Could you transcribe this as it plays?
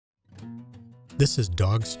This is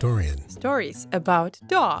Dogstorian. Stories about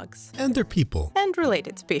dogs. And their people. And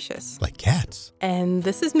related species. Like cats. And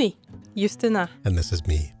this is me, Justina. And this is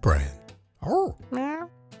me, Brian. Oh. Meow.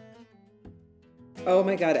 Oh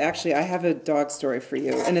my God, actually, I have a dog story for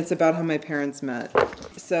you, and it's about how my parents met.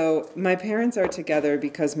 So, my parents are together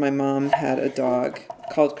because my mom had a dog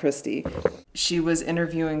called Christy. She was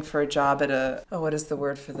interviewing for a job at what is the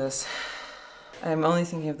word for this? I'm only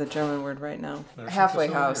thinking of the German word right now. Halfway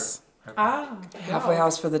house. Halfway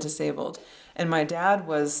house for the disabled. And my dad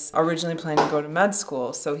was originally planning to go to med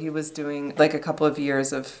school, so he was doing like a couple of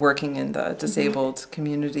years of working in the disabled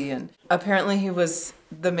community. And apparently he was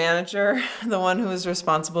the manager, the one who was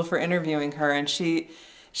responsible for interviewing her. And she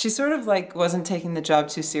sort of like wasn't taking the job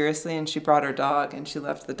too seriously, and she brought her dog and she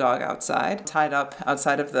left the dog outside, tied up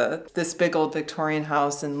outside of this big old Victorian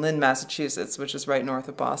house in Lynn, Massachusetts, which is right north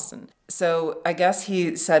of Boston. So I guess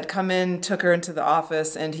he said, come in, took her into the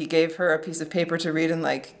office, and he gave her a piece of paper to read and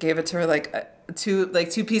like gave it to her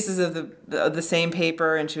two pieces of the same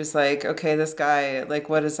paper, and she was like, okay, this guy, like,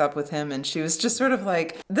 what is up with him? And she was just sort of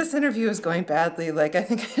like, this interview is going badly, like, I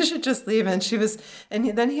think I should just leave. And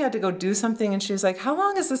then he had to go do something, and she was like, how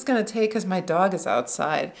long is this going to take, because my dog is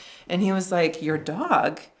outside? And he was like, your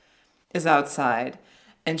dog is outside?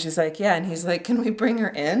 And she's like, yeah. And he's like, can we bring her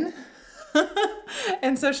in?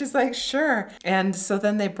 And so she's like, sure. And so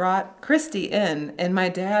then they brought Christy in, and my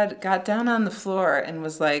dad got down on the floor and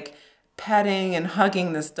was like petting and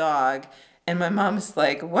hugging this dog. And my mom was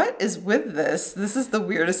like, what is with this? This is the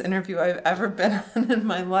weirdest interview I've ever been on in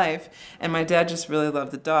my life. And my dad just really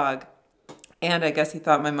loved the dog. And I guess he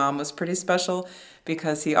thought my mom was pretty special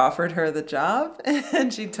because he offered her the job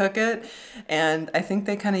and she took it. And I think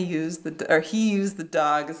they kind of he used the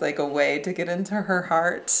dog as like a way to get into her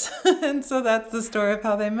heart. And so that's the story of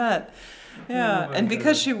how they met. Yeah. Oh, and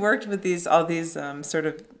because she worked with all these sort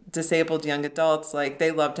of disabled young adults, like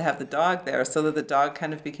they loved to have the dog there, so that the dog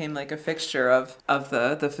kind of became like a fixture of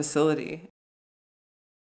the facility.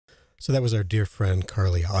 So that was our dear friend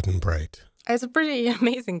Carly Ottenbreit. It's a pretty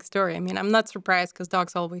amazing story. I mean, I'm not surprised because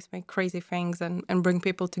dogs always make crazy things and bring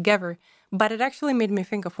people together. But it actually made me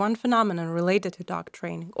think of one phenomenon related to dog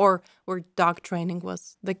training, or where dog training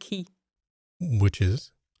was the key. Which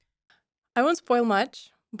is? I won't spoil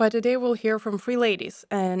much, but today we'll hear from 3 ladies,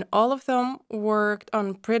 and all of them worked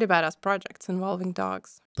on pretty badass projects involving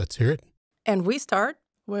dogs. Let's hear it. And we start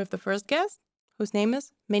with the first guest, whose name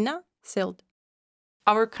is Mina Sild.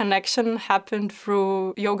 Our connection happened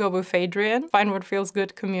through Yoga with Adrian, Find What Feels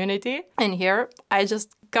Good community. And here I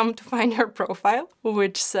just come to find your profile,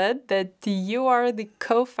 which said that you are the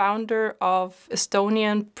co-founder of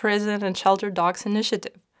Estonian Prison and Shelter Dogs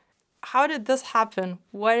Initiative. How did this happen?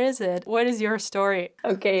 What is it? What is your story?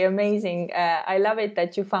 Okay, amazing. I love it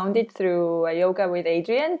that you found it through Yoga with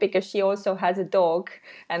Adrian, because she also has a dog.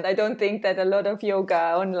 And I don't think that a lot of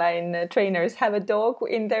yoga online trainers have a dog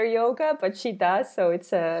in their yoga, but she does. So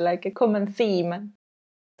it's like a common theme.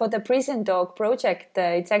 For the prison dog project,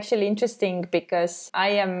 it's actually interesting because I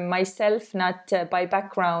am myself not by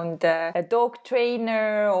background a dog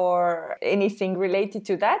trainer or anything related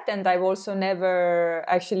to that. And I've also never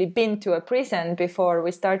actually been to a prison before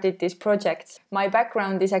we started this project. My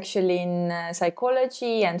background is actually in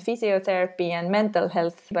psychology and physiotherapy and mental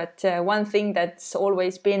health. But one thing that's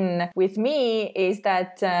always been with me is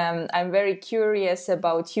that I'm very curious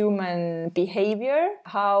about human behavior,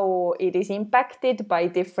 how it is impacted by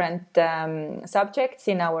different subjects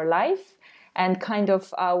in our life, and kind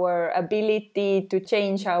of our ability to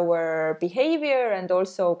change our behavior and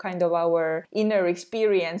also kind of our inner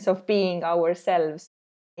experience of being ourselves.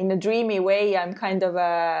 In a dreamy way, I'm kind of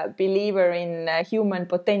a believer in human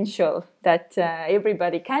potential, that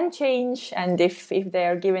everybody can change, and if they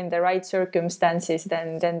are given the right circumstances,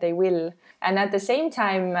 then they will. And at the same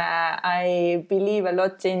time, I believe a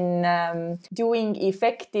lot in doing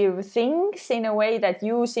effective things in a way that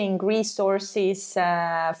using resources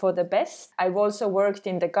for the best. I've also worked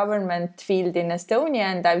in the government field in Estonia,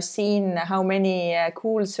 and I've seen how many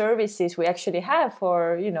cool services we actually have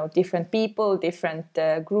for, different people, different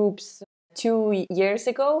groups. 2 years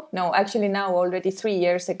ago, no, actually now already 3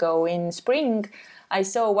 years ago in spring, I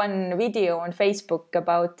saw one video on Facebook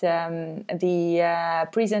about the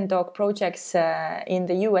prison dog projects in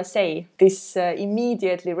the USA. This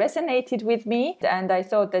immediately resonated with me, and I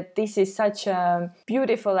thought that this is such a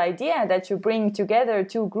beautiful idea that you bring together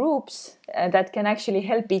 2 groups that can actually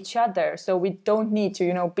help each other. So we don't need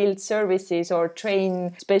to, build services or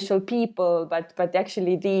train special people, but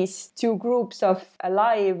actually these 2 groups of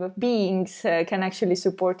alive beings can actually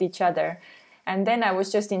support each other. And then I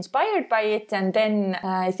was just inspired by it. And then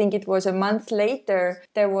I think it was a month later,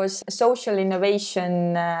 there was a social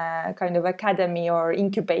innovation kind of academy or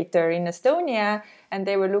incubator in Estonia, and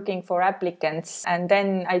they were looking for applicants. And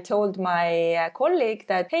then I told my colleague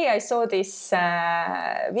that, hey, I saw this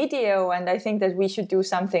video and I think that we should do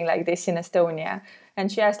something like this in Estonia. And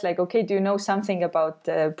she asked like, okay, do you know something about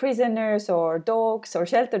prisoners or dogs or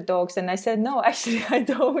shelter dogs? And I said, no, actually I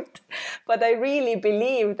don't. But I really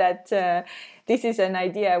believe that this is an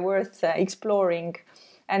idea worth exploring.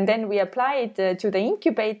 And then we applied to the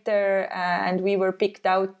incubator and we were picked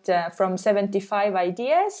out from 75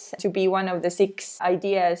 ideas to be one of the 6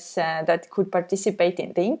 ideas that could participate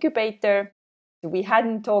in the incubator. We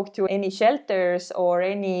hadn't talked to any shelters or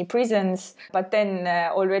any prisons, but then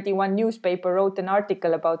already one newspaper wrote an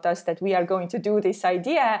article about us that we are going to do this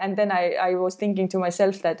idea. And then I was thinking to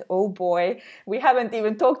myself that, oh boy, we haven't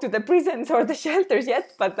even talked to the prisons or the shelters yet,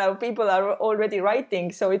 but now people are already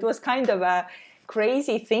writing. So it was kind of a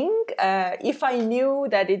crazy thing. If I knew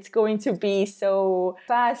that it's going to be so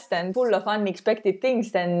fast and full of unexpected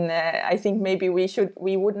things, then I think maybe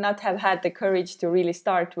we would not have had the courage to really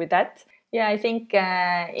start with that. Yeah, I think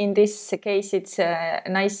in this case, it's a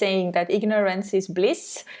nice saying that ignorance is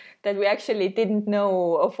bliss, that we actually didn't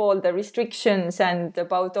know of all the restrictions and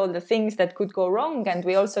about all the things that could go wrong. And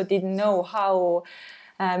we also didn't know how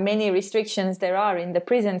many restrictions there are in the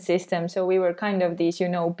prison system. So we were kind of these,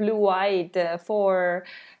 blue-eyed 4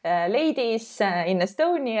 ladies in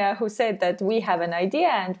Estonia who said that we have an idea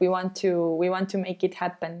and we want to make it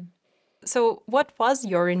happen. So what was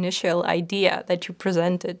your initial idea that you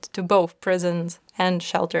presented to both prisons and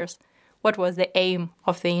shelters? What was the aim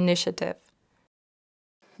of the initiative?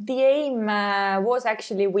 The aim was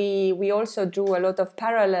actually, we also drew a lot of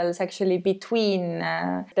parallels actually between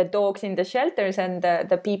the dogs in the shelters and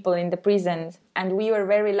the people in the prisons. And we were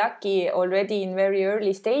very lucky already in very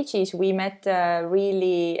early stages. We met a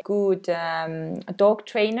really good dog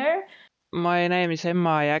trainer. My name is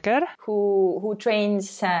Emma Jäger. Who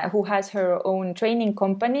trains, who has her own training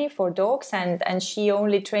company for dogs, and she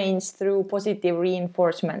only trains through positive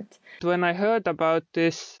reinforcement. When I heard about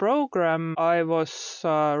this program, I was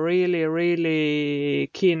really, really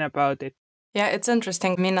keen about it. Yeah, it's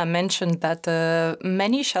interesting. Mina mentioned that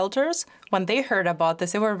many shelters, when they heard about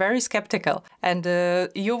this, they were very skeptical. And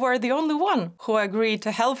you were the only one who agreed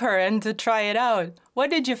to help her and to try it out.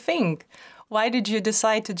 What did you think? Why did you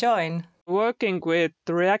decide to join? Working with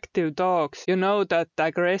reactive dogs, you know that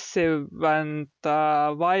aggressive and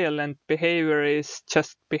violent behavior is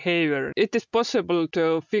just behavior. It is possible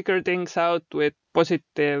to figure things out with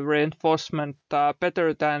positive reinforcement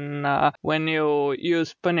better than when you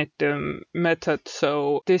use punitive method.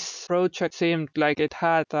 So this project seemed like it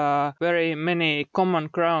had very many common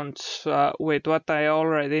grounds with what I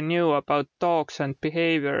already knew about dogs and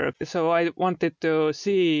behavior. So I wanted to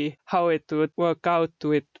see how it would work out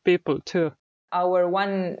with people too. Our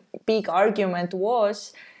one big argument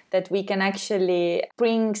was that we can actually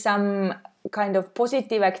bring some kind of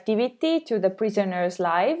positive activity to the prisoners'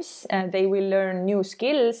 lives. They will learn new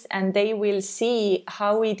skills and they will see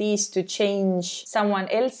how it is to change someone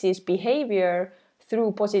else's behavior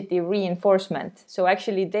through positive reinforcement. So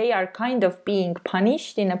actually they are kind of being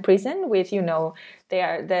punished in a prison with,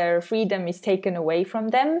 their freedom is taken away from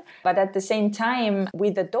them. But at the same time,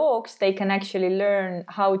 with the dogs, they can actually learn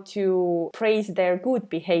how to praise their good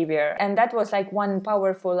behavior. And that was like one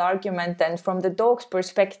powerful argument. And from the dogs'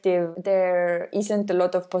 perspective, there isn't a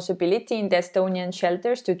lot of possibility in the Estonian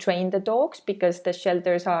shelters to train the dogs because the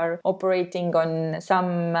shelters are operating on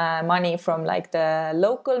some money from like the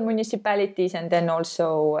local municipalities and then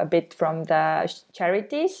also a bit from the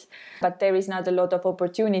charities. But there is not a lot of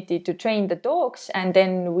opportunity to train the dogs. And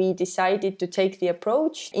then we decided to take the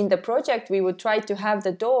approach. In the project, we would try to have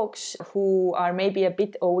the dogs who are maybe a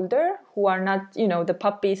bit older, who are not, the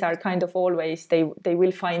puppies are kind of always, they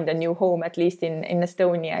will find a new home, at least in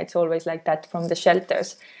Estonia. It's always like that from the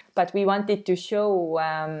shelters. But we wanted to show,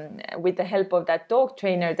 with the help of that dog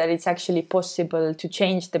trainer, that it's actually possible to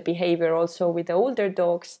change the behavior also with the older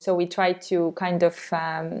dogs. So we tried to kind of,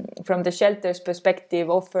 from the shelter's perspective,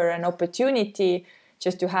 offer an opportunity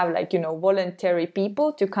just to have voluntary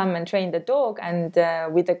people to come and train the dog and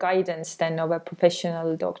with the guidance then of a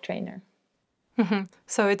professional dog trainer.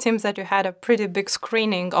 So it seems that you had a pretty big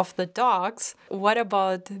screening of the dogs. What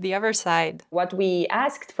about the other side? What we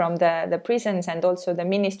asked from the prisons and also the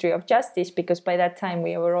Ministry of Justice, because by that time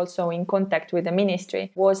we were also in contact with the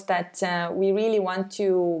ministry, was that we really want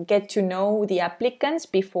to get to know the applicants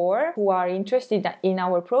before who are interested in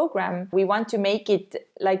our program. We want to make it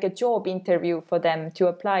like a job interview for them to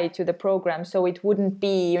apply to the program. So it wouldn't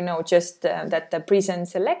be, just that the prison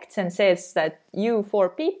selects and says that you 4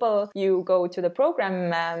 people, you go to the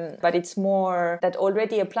program, but it's more that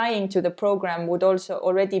already applying to the program would also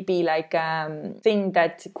already be like a thing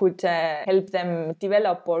that could help them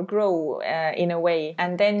develop or grow in a way.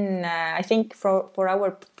 And then I think for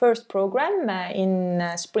our first program in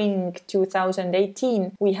spring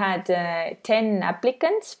 2018, we had 10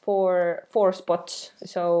 applicants for 4 spots.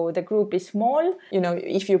 So the group is small.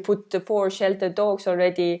 If you put the 4 sheltered dogs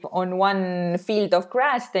already on one field of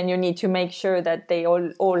grass, then you need to make sure that they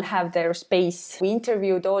all have their space. We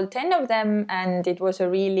interviewed all 10 of them, and it was a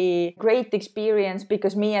really great experience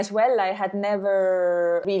because me as well, I had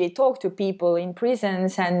never really talked to people in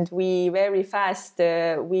prisons, and we very fast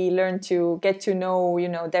we learned to get to know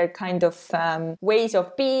their kind of ways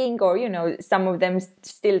of being, or some of them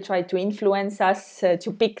still try to influence us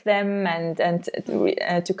to pick them and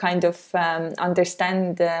to kind of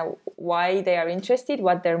understand why they are interested,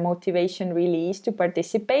 what their motivation really is to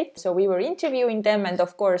participate. So we were interviewing them, and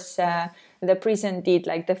of course the prison did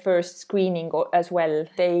like the first screening as well.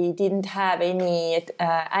 They didn't have any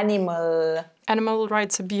animal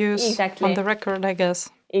rights abuse on the record, I guess.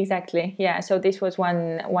 Exactly, yeah. So this was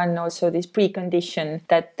one also this precondition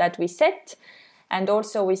that we set. And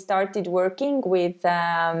also we started working with,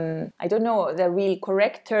 I don't know the real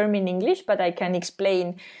correct term in English, but I can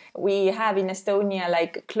explain. We have in Estonia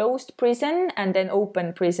like closed prison and then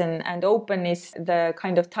open prison. And open is the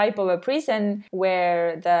kind of type of a prison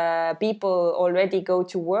where the people already go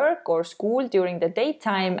to work or school during the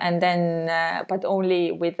daytime, and then, but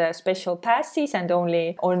only with special passes and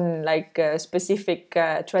only on like specific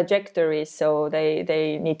trajectories. So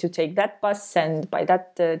they need to take that bus and by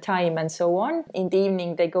that time and so on. In the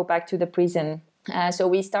evening, they go back to the prison. So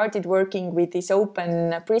we started working with this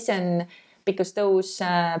open prison because those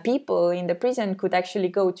people in the prison could actually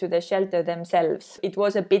go to the shelter themselves. It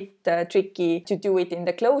was a bit tricky to do it in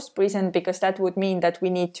the closed prison because that would mean that we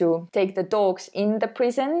need to take the dogs in the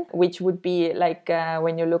prison, which would be like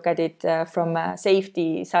when you look at it from a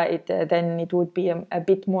safety side, then it would be a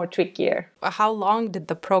bit more trickier. How long did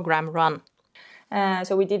the program run?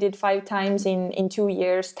 So we did it 5 times in 2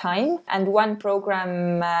 years' time. And one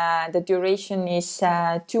program, the duration is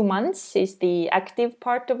 2 months, is the active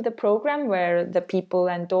part of the program where the people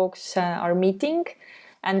and dogs are meeting.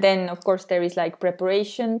 And then, of course, there is like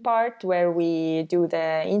preparation part where we do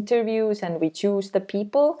the interviews and we choose the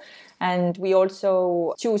people. And we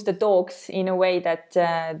also choose the dogs in a way that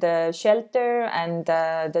the shelter and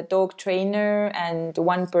the dog trainer and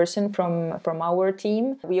one person from our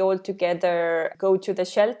team, we all together go to the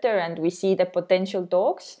shelter and we see the potential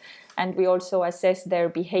dogs. And we also assess their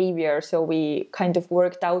behavior. So we kind of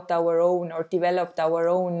worked out our own or developed our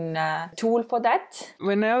own tool for that.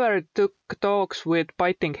 We never took dogs with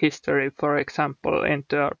biting history, for example,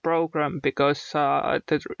 into our program because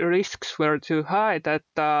the risks were too high that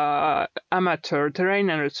amateur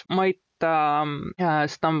trainers might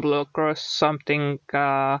stumble across something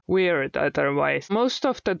weird otherwise. Most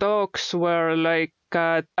of the dogs were like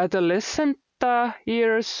adolescent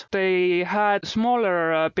years. They had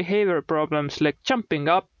smaller behavior problems like jumping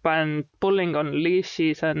up and pulling on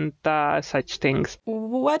leashes and such things.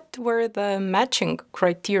 What were the matching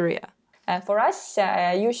criteria? For us,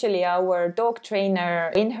 usually our dog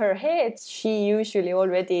trainer, in her head, she usually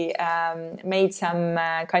already made some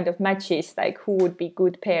kind of matches, like who would be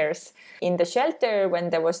good pairs. In the shelter,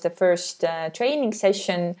 when there was the first training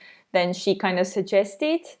session, then she kind of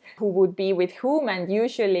suggested who would be with whom, and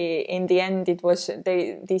usually in the end it was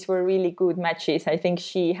these were really good matches. I think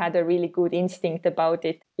she had a really good instinct about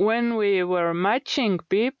it. When we were matching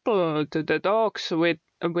people to the dogs,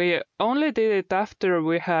 we only did it after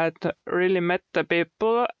we had really met the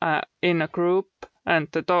people in a group, and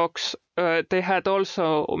the dogs, they had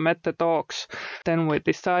also met the dogs. Then we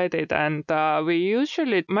decided, and we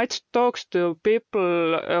usually matched dogs to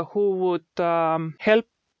people who would help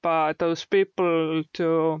those people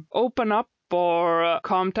to open up or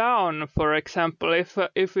calm down. For example,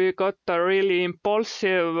 if we got a really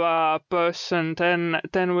impulsive person,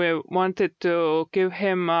 then we wanted to give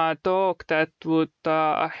him a dog that would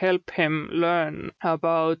help him learn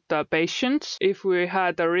about patience. If we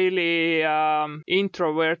had a really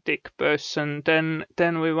introverted person, then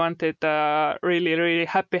we wanted a really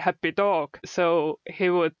happy dog, so he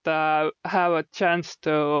would have a chance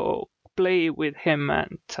to play with him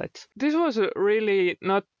and such. This was really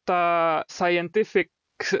not scientific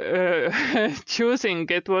choosing.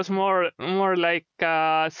 It was more like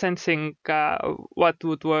sensing what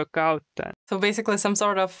would work out then. So basically some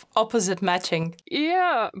sort of opposite matching.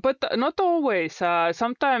 Yeah, but not always.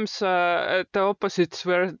 Sometimes the opposites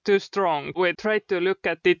were too strong. We tried to look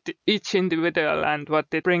at each individual and what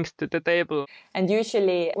it brings to the table. And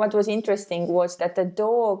usually what was interesting was that the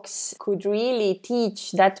dogs could really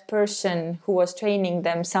teach that person who was training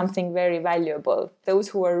them something very valuable. Those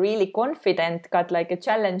who were really confident got like a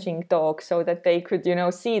challenging dog so that they could,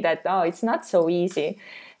 see that, it's not so easy.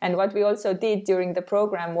 And what we also did during the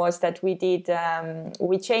program was that we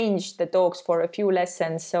changed the dogs for a few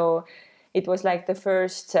lessons. So it was like the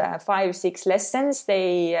first 5-6 lessons,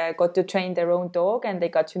 they got to train their own dog and they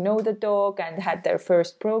got to know the dog and had their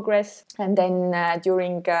first progress. And then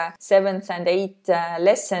during 7th and 8th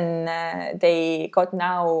lesson, they got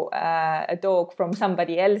now a dog from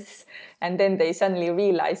somebody else. And then they suddenly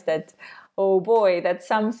realized that, oh boy, that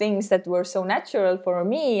some things that were so natural for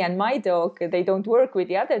me and my dog, they don't work with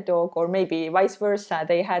the other dog, or maybe vice versa.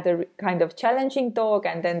 They had a kind of challenging dog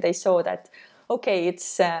and then they saw that, okay,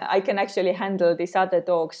 I can actually handle this other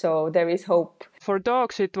dog, so there is hope. For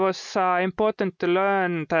dogs, it was important to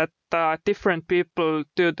learn that different people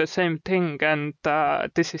do the same thing, and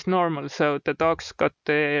this is normal. So the dogs got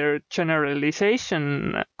their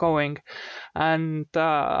generalization going. And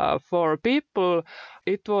for people,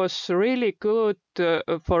 it was really good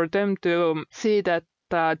for them to see that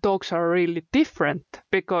dogs are really different,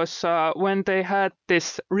 because when they had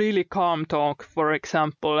this really calm dog, for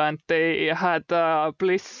example, and they had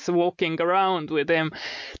Bliss walking around with him,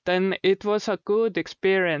 then it was a good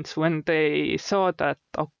experience when they saw that,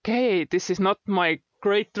 okay, this is not my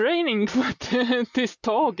great training, but this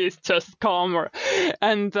dog is just calmer.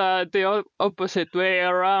 And the opposite way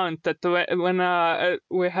around, that when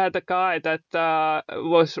we had a guy that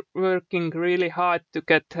was working really hard to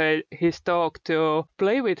get his dog to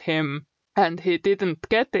play with him, and he didn't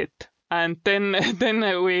get it. And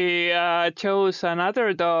then we chose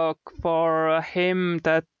another dog for him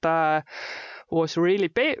that was really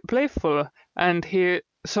playful, and he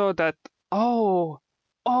saw that, oh,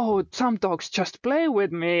 some dogs just play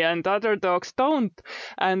with me and other dogs don't.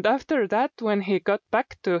 And after that, when he got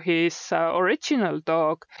back to his original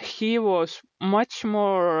dog, he was much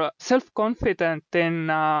more self-confident in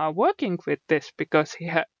working with this, because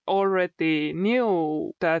he already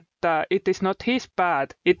knew that it is not his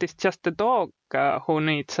bad, it is just the dog who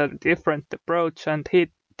needs a different approach, and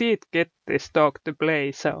he did get this dog to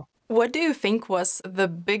play. So, what do you think was the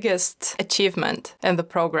biggest achievement in the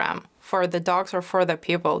program? For the dogs or for the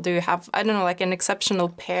people? Do you have, I don't know, like an exceptional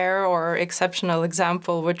pair or exceptional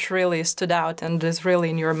example which really stood out and is really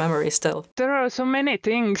in your memory still? There are so many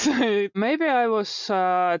things. Maybe I was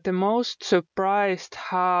the most surprised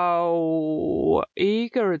how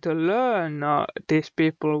eager to learn these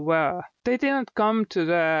people were. They didn't come to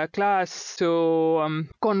the class to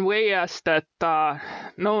convey us that,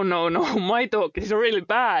 no, my dog is really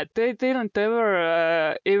bad. They didn't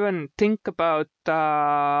ever even think about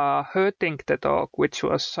hurting the dog, which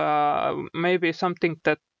was maybe something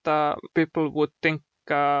that people would think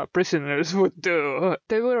prisoners would do.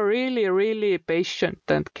 They were really patient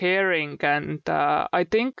and caring, and I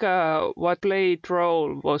think what played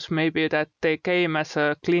role was maybe that they came as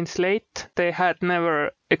a clean slate. They had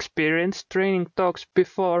never experienced training dogs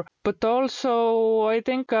before, but also I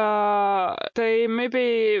think they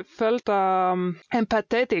maybe felt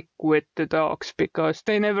empathetic with the dogs, because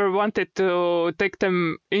they never wanted to take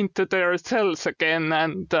them into their cells again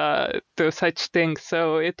and do such things.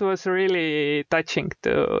 So it was really touching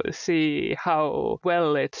to see how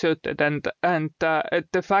well it suited, and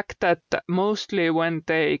the fact that mostly when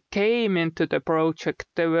they came into the project,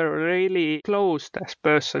 they were really closed as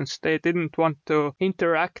persons. They didn't want to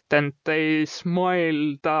interact, and they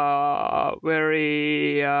smiled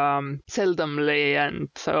very seldomly, and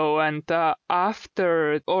so, and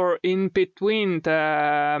after or in between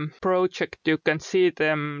the project, you can see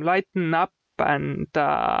them lighten up and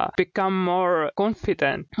become more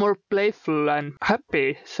confident, more playful and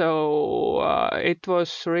happy. So it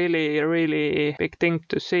was really, really big thing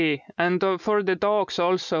to see. And for the dogs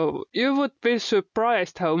also, you would be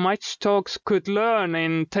surprised how much dogs could learn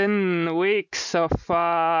in 10 weeks of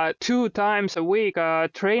 2 times a week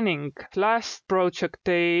training. Last project,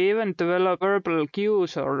 they even developed verbal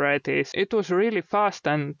cues already. It was really fast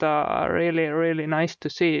and really, really nice to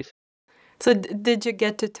see. So did you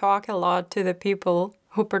get to talk a lot to the people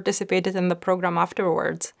who participated in the program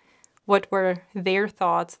afterwards? What were their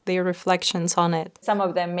thoughts, their reflections on it? Some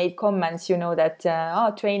of them made comments, that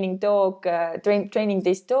training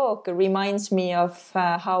this dog reminds me of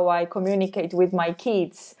how I communicate with my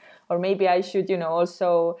kids. Or maybe I should,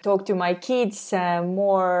 also talk to my kids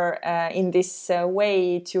more in this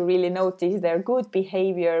way to really notice their good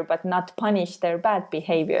behavior, but not punish their bad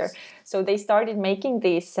behavior. So they started making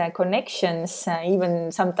these connections,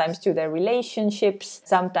 even sometimes to their relationships,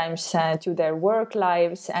 sometimes to their work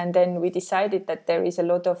lives. And then we decided that there is a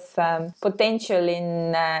lot of potential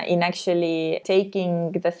in actually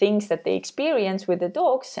taking the things that they experience with the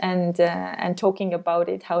dogs and talking about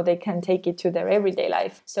it, how they can take it to their everyday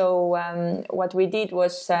life. So what we did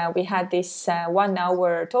was we had this 1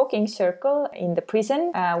 hour talking circle in the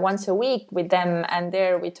prison once a week with them. And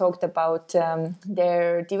there we talked about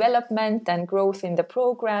their development and growth in the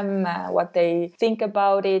program, what they think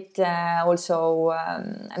about it, also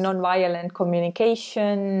non-violent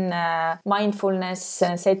communication, mindfulness,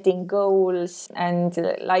 setting goals, and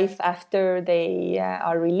life after they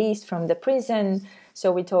are released from the prison. So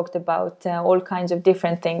we talked about all kinds of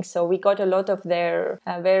different things. So we got a lot of their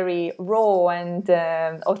very raw and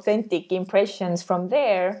authentic impressions from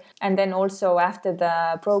there. And then also after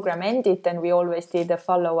the program ended, then we always did a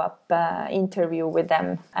follow-up interview with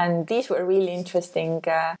them. And these were really interesting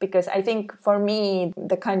because I think for me,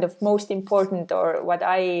 the kind of most important or what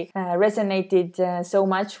I resonated so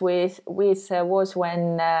much with was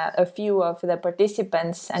when a few of the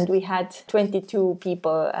participants, and we had 22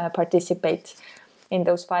 people participate in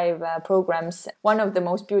those 5 programs. One of the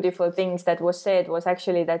most beautiful things that was said was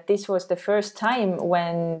actually that this was the first time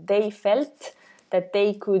when they felt that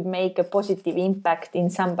they could make a positive impact in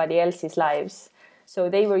somebody else's lives. So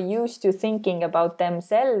they were used to thinking about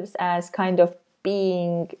themselves as kind of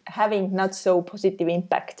having not so positive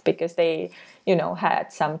impact because they,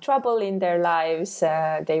 had some trouble in their lives.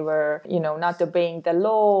 They were, not obeying the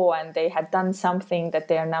law, and they had done something that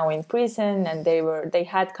they are now in prison, and they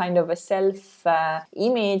had kind of a self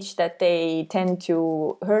image that they tend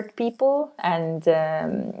to hurt people and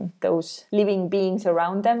those living beings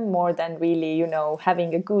around them more than really,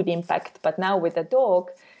 having a good impact. But now with the dog,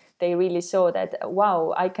 they really saw that,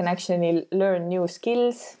 wow, I can actually learn new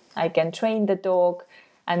skills. I can train the dog,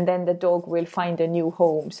 and then the dog will find a new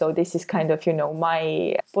home. So this is kind of,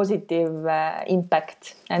 my positive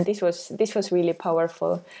impact. And this was really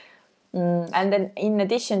powerful. And then in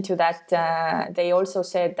addition to that, they also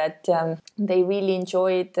said that they really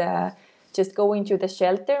enjoyed just going to the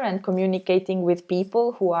shelter and communicating with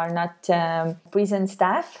people who are not prison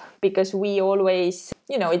staff, because we always,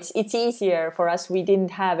 it's easier for us. We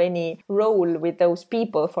didn't have any role with those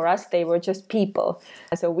people. For us, they were just people.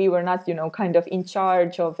 So we were not, kind of in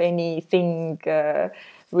charge of anything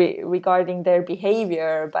regarding their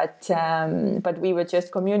behavior, but we were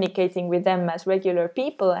just communicating with them as regular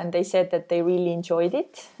people, and they said that they really enjoyed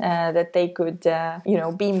it, that they could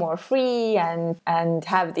be more free and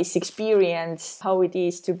have this experience how it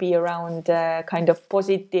is to be around kind of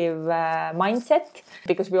positive mindset,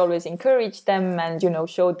 because we always encourage them and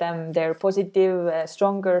showed them their positive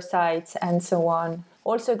stronger sides and so on.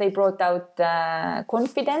 Also, they brought out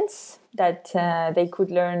confidence, that they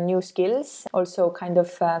could learn new skills, also kind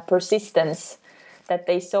of persistence, that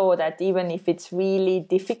they saw that even if it's really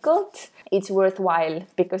difficult, it's worthwhile,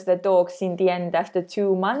 because the dogs in the end, after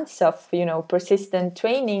 2 months of persistent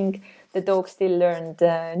training, the dogs still learned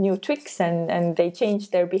new tricks and they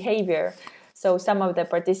changed their behavior. So some of the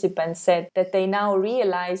participants said that they now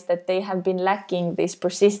realize that they have been lacking this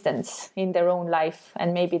persistence in their own life.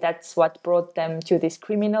 And maybe that's what brought them to this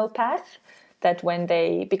criminal path, that when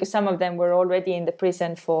because some of them were already in the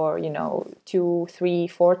prison for, 2, 3,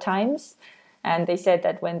 4 times. And they said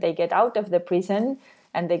that when they get out of the prison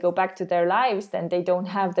and they go back to their lives, then they don't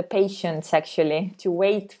have the patience actually to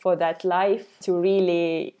wait for that life to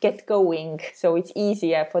really get going. So it's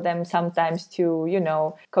easier for them sometimes to,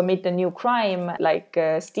 commit a new crime, like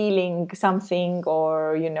stealing something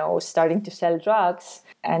or, starting to sell drugs.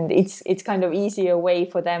 And it's kind of easier way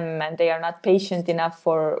for them, and they are not patient enough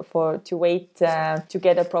to wait to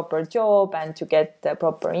get a proper job and to get the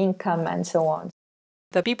proper income and so on.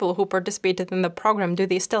 The people who participated in the program, do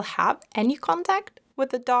they still have any contact with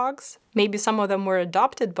the dogs? Maybe some of them were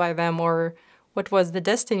adopted by them, or what was the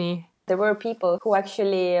destiny? There were people who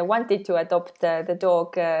actually wanted to adopt the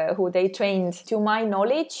dog who they trained. To my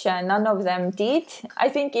knowledge, none of them did. I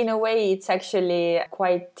think in a way it's actually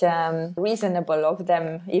quite reasonable of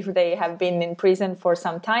them if they have been in prison for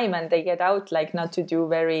some time and they get out, like not to do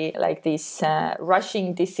very like these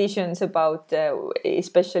rushing decisions about,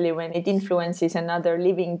 especially when it influences another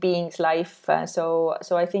living being's life. So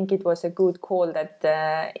I think it was a good call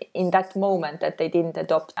that in that moment that they didn't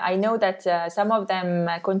adopt. I know that some of them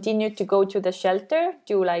continued to go to the shelter,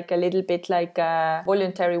 do like a little bit like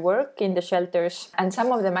voluntary work in the shelters. And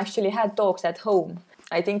some of them actually had dogs at home.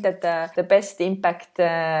 I think that the best impact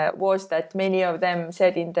was that many of them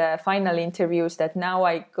said in the final interviews that now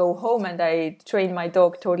I go home and I train my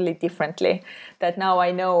dog totally differently. That now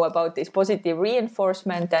I know about this positive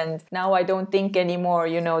reinforcement, and now I don't think anymore,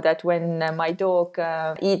 that when my dog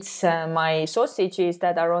eats my sausages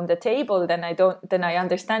that are on the table, then I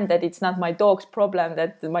understand that it's not my dog's problem,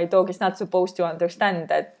 that my dog is not supposed to understand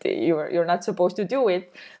that you're not supposed to do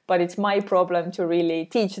it. But it's my problem to really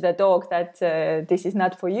teach the dog that this is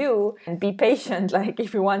not for you, and be patient, like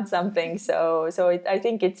if you want something. I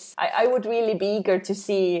think I would really be eager to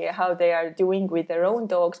see how they are doing with their own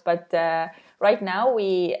dogs. But right now,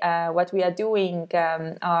 what we are doing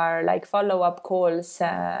are like follow-up calls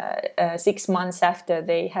 6 months after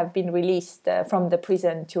they have been released from the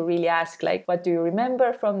prison to really ask, like, what do you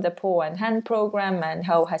remember from the paw and hand program and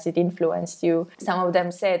how has it influenced you? Some of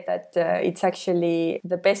them said that it's actually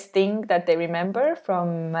the best thing that they remember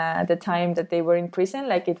from the time that they were in prison,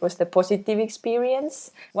 like it was the positive experience.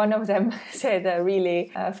 One of them said a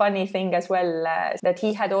really funny thing as well, that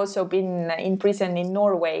he had also been in prison in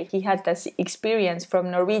Norway. He had this experience from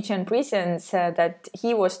Norwegian prisons that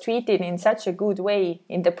he was treated in such a good way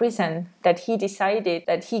in the prison that he decided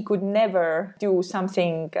that he could never do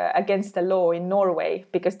something against the law in Norway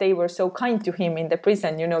because they were so kind to him in the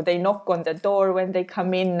prison. They knock on the door when they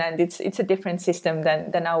come in, and it's a different system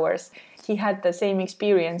than ours. He had the same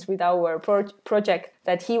experience with our project,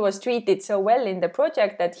 that he was treated so well in the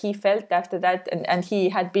project that he felt after that, and he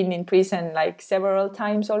had been in prison like several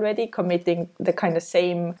times already, committing the kind of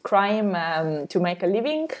same crime to make a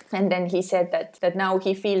living. And then he said that now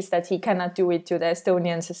he feels that he cannot do it to the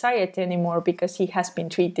Estonian society anymore because he has been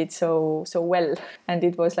treated so well. And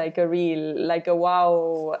it was like a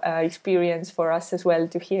wow experience for us as well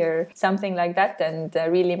to hear something like that, and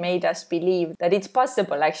really made us believe that it's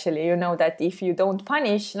possible actually, that if you don't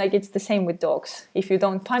punish, like it's the same with dogs. If you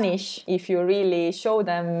don't punish, if you really show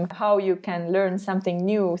them how you can learn something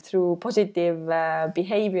new through positive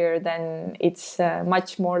behavior, then it's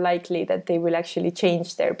much more likely that they will actually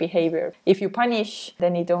change their behavior. If you punish,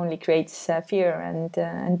 then it only creates fear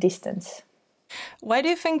and distance. Why do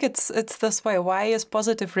you think it's this way? Why is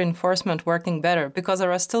positive reinforcement working better? Because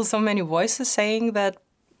there are still so many voices saying that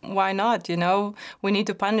why not? We need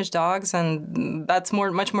to punish dogs, and that's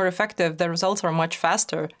much more effective. The results are much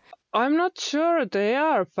faster. I'm not sure they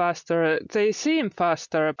are faster. They seem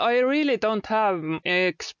faster. I really don't have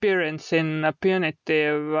experience in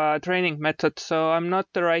punitive training methods, so I'm not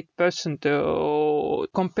the right person to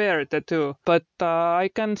compare the two. But I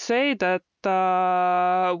can say that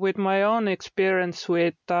with my own experience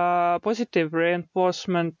with positive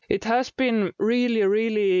reinforcement, it has been really,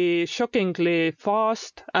 really shockingly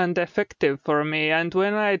fast and effective for me. And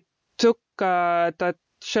when I took that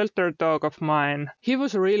shelter dog of mine, he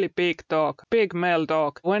was a really big dog, big male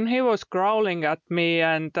dog. When he was growling at me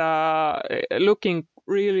and looking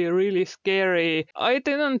really, really scary, I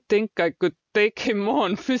didn't think I could take him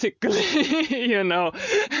on physically,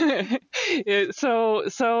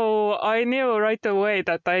 So I knew right away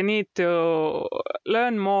that I need to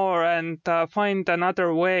learn more and find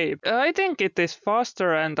another way. I think it is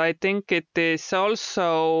faster, and I think it is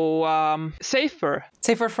also safer.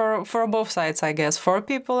 Safer for both sides, I guess, for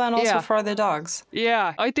people and also for the dogs.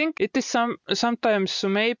 Yeah, I think it is sometimes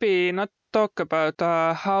maybe not talk about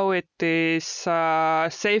how it is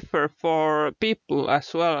safer for people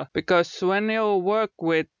as well, because when you work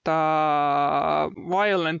with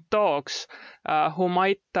violent dogs who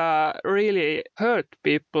might really hurt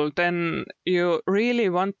people, then you really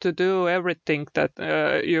want to do everything that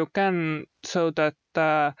you can so that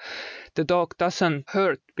the dog doesn't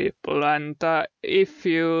hurt people. And if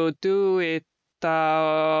you do it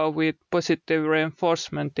with positive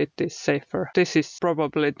reinforcement, it is safer. This is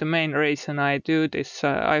probably the main reason I do this.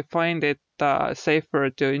 I find it safer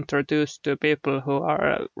to introduce to people who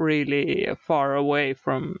are really far away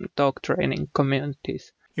from dog training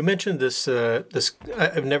communities. You mentioned this.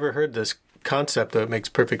 I've never heard this concept, though. It makes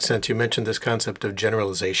perfect sense. You mentioned this concept of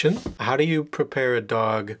generalization. How do you prepare a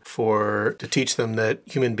dog to teach them that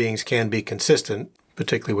human beings can be consistent,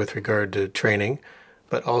 particularly with regard to training,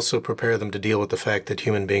 but also prepare them to deal with the fact that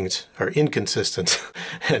human beings are inconsistent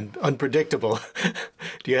and unpredictable?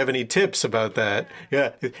 Do you have any tips about that?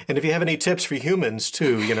 Yeah. And if you have any tips for humans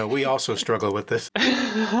too, we also struggle with this.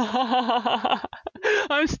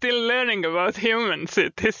 I'm still learning about humans.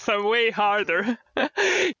 It is way harder.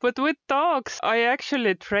 But with dogs, I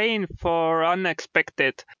actually train for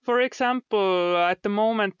unexpected. For example, at the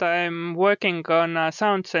moment I'm working on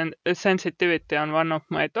sound sensitivity on one of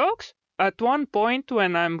my dogs. At one point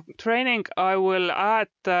when I'm training, I will add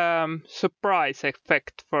surprise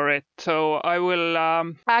effect for it. So I will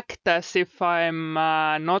act as if I'm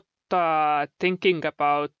not thinking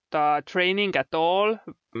about training at all.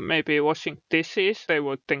 Maybe washing dishes. They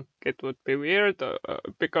would think it would be weird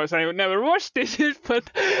because I would never wash dishes.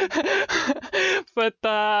 But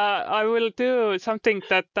I will do something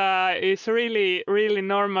that is really, really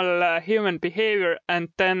normal human behavior, and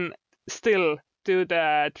then still do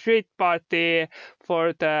the treat party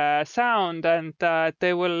for the sound, and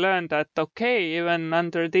they will learn that, okay, even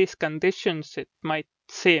under these conditions it might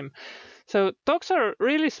seem. So dogs are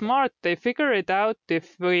really smart. They figure it out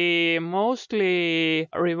if we mostly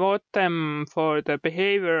reward them for the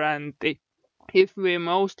behavior, and if we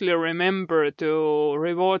mostly remember to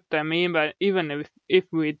reward them even if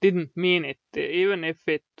we didn't mean it, even if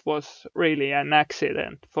it was really an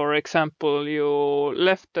accident. For example, you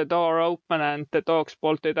left the door open and the dogs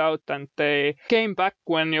bolted out and they came back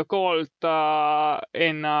when you called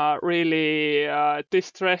in a really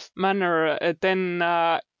distressed manner, then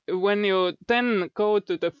when you then go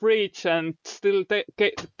to the fridge and still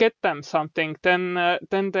get them something, then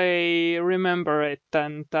they remember it,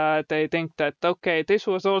 and they think that, okay, this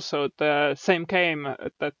was also the same game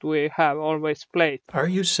that we have always played. Are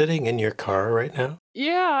you sitting in your car right now?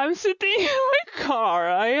 Yeah, I'm sitting in my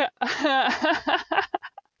car.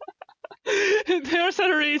 There's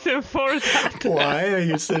a reason for that. Why are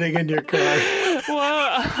you sitting in your car?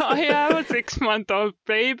 Well, I have a 6-month-old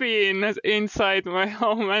baby inside my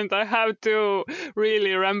home, and I have 2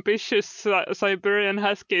 really rambunctious Siberian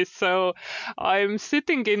Huskies, so I'm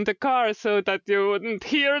sitting in the car so that you wouldn't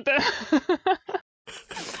hear them.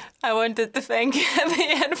 I wanted to thank you at the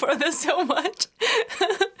end for this so much.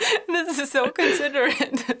 This is so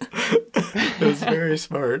considerate. That's very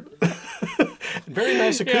smart. Very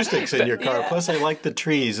nice acoustics in your car. Yeah. Plus, I like the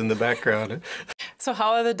trees in the background. So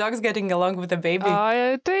how are the dogs getting along with the baby?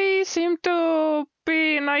 They seem to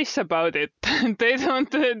be nice about it.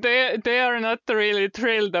 They are not really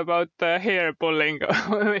thrilled about the hair pulling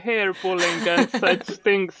and such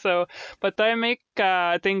things. So, but I make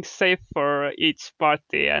things safe for each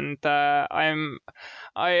party, and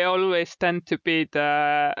I always tend to be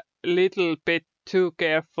the little bit too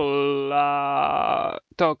careful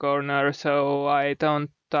dog owner, so I don't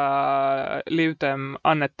leave them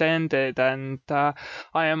unattended, and I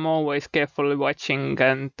am always carefully watching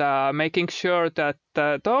and making sure that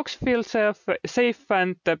the dogs feel safe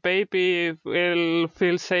and the baby will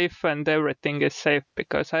feel safe and everything is safe,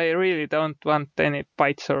 because I really don't want any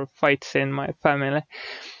bites or fights in my family.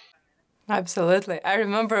 Absolutely. I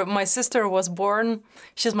remember my sister was born.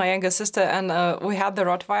 She's my younger sister, and we had the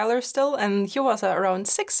Rottweiler still, and he was around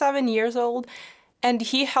 6-7 years old, and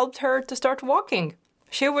he helped her to start walking.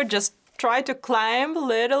 She would just try to climb a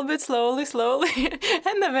little bit slowly,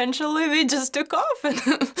 and eventually they just took off and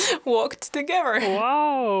walked together.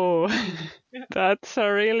 Wow, that's a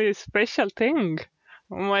really special thing.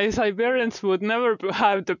 My Siberians would never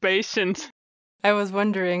have the patience. I was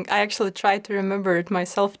wondering, I actually tried to remember it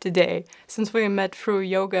myself today, since we met through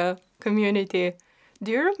yoga community.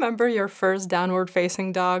 Do you remember your first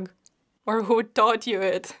downward-facing dog? Or who taught you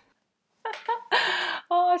it?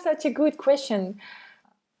 Oh, such a good question.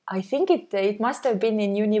 I think it must have been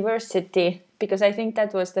in university, because I think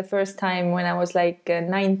that was the first time when I was like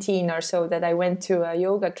 19 or so that I went to a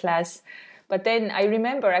yoga class. But then I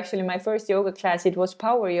remember actually my first yoga class, it was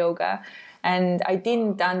power yoga. And I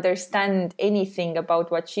didn't understand anything about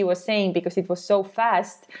what she was saying because it was so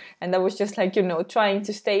fast. And I was just like, trying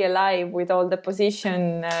to stay alive with all the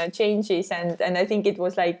position changes. And I think it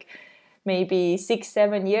was like maybe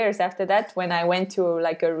 6-7 years after that when I went to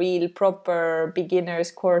like a real proper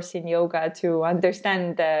beginner's course in yoga to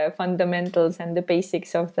understand the fundamentals and the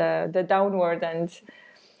basics of the downward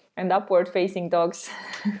and upward facing dogs.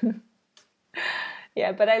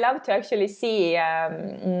 Yeah, but I love to actually see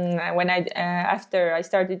when after I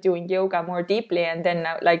started doing yoga more deeply, and then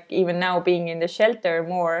like even now being in the shelter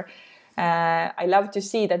more, I love to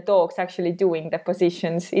see the dogs actually doing the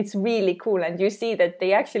positions. It's really cool, and you see that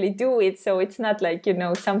they actually do it. So it's not like,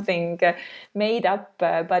 something made up,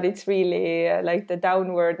 but it's really like the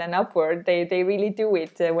downward and upward. They really do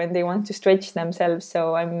it when they want to stretch themselves.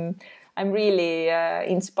 So I'm really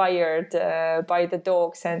inspired by the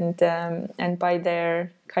dogs and by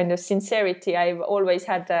their kind of sincerity. I've always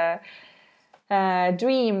had a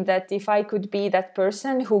dream that if I could be that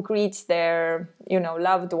person who greets their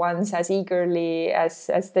loved ones as eagerly as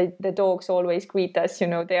the dogs always greet us.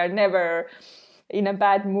 They are never in a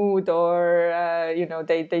bad mood, or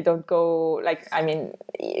they don't go like, I mean,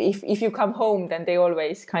 if you come home, then they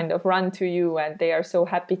always kind of run to you and they are so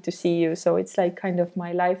happy to see you. So it's like kind of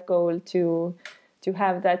my life goal to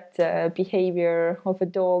have that behavior of a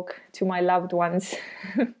dog to my loved ones.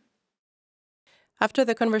 After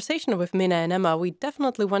the conversation with Mina and Emma, we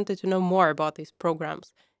definitely wanted to know more about these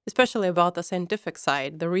programs, especially about the scientific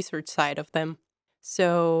side, the research side of them.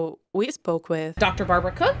 So we spoke with Dr.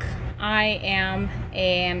 Barbara Cooke. I am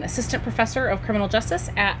an assistant professor of criminal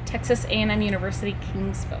justice at Texas A&M University,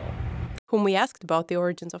 Kingsville, whom we asked about the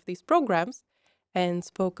origins of these programs and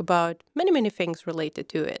spoke about many things related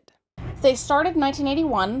to it. They started in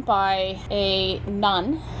 1981 by a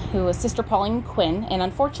nun who was Sister Pauline Quinn, and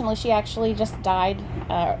unfortunately she actually just died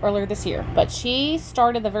earlier this year. But she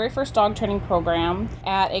started the very first dog training program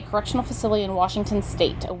at a correctional facility in Washington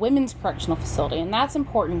State, a women's correctional facility. And that's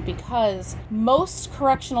important because most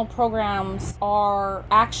correctional programs are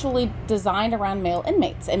actually designed around male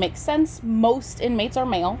inmates. It makes sense. Most inmates are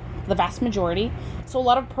male, the vast majority. So a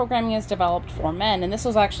lot of programming is developed for men, and this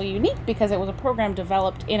was actually unique because it was a program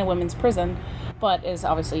developed in a women's prison, but is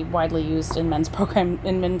obviously widely used in men's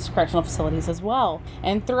correctional facilities as well.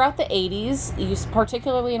 And throughout the 80s, used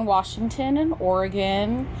particularly in Washington and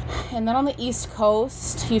Oregon, and then on the East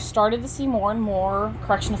Coast, you started to see more and more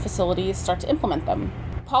correctional facilities start to implement them.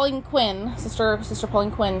 Pauline Quinn, Sister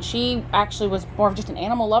Pauline Quinn, she actually was more of just an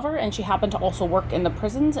animal lover, and she happened to also work in the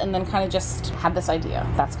prisons and then kind of just had this idea.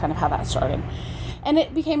 That's kind of how that started. And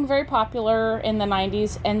it became very popular in the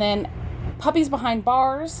 90s. And then Puppies Behind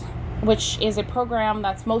Bars, which is a program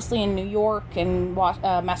that's mostly in New York and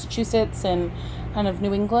Massachusetts and kind of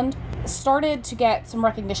New England, started to get some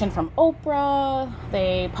recognition from Oprah.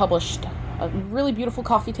 They published a really beautiful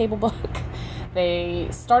coffee table book. They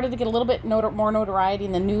started to get a little bit more notoriety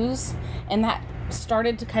in the news, and that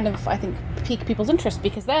started to kind of, I think, pique people's interest,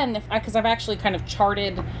 because then, because I've actually kind of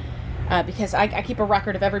charted, because I keep a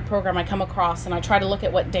record of every program I come across, and I try to look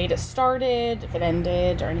at what date it started, if it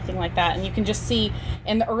ended, or anything like that, and you can just see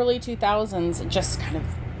in the early 2000s, just kind of,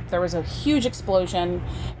 there was a huge explosion,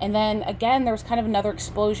 and then again, there was kind of another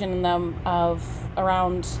explosion in them of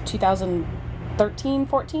around 2013,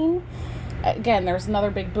 14. Again, there's another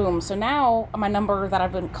big boom. So now my number that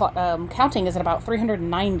I've been counting is at about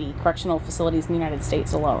 390 correctional facilities in the United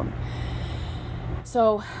States alone.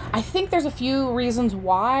 So I think there's a few reasons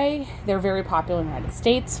why they're very popular in the United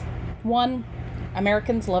States. One,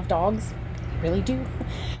 Americans love dogs. They really do.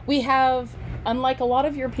 We have, unlike a lot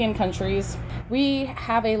of European countries, we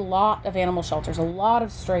have a lot of animal shelters, a lot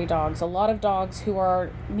of stray dogs, a lot of dogs who are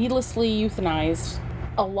needlessly euthanized.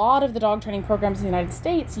 A lot of the dog training programs in the United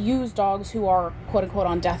States use dogs who are, quote-unquote,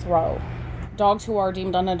 on death row, dogs who are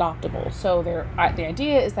deemed unadoptable. So the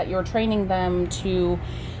idea is that you're training them to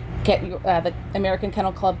get the American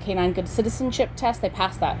Kennel Club Canine Good Citizenship test. They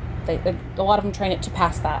pass that. A lot of them train it to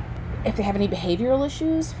pass that. If they have any behavioral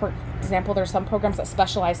issues, for example, there's some programs that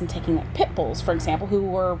specialize in taking like pit bulls, for example, who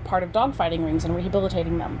were part of dog fighting rings and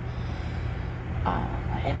rehabilitating them,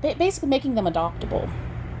 basically making them adoptable.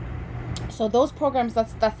 So those programs,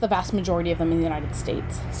 that's the vast majority of them in the United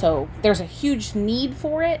States. So there's a huge need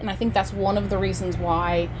for it, and I think that's one of the reasons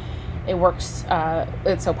why it works,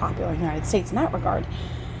 it's so popular in the United States in that regard.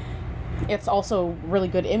 It's also really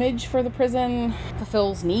good image for the prison,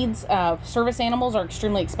 fulfills needs. Service animals are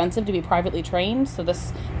extremely expensive to be privately trained, so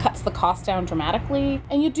this cuts the cost down dramatically.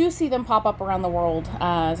 And you do see them pop up around the world,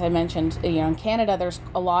 as I mentioned. In Canada, there's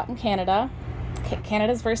a lot in Canada.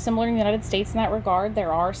 Canada is very similar in the United States in that regard.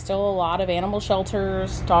 There are still a lot of animal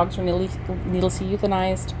shelters. Dogs are needlessly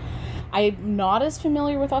euthanized. I'm not as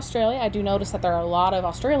familiar with Australia. I do notice that there are a lot of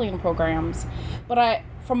Australian programs, but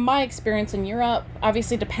from my experience in Europe,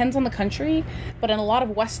 obviously it depends on the country, but in a lot of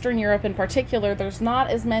Western Europe in particular, there's not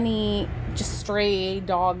as many just stray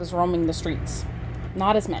dogs roaming the streets.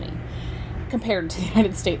 Not as many compared to the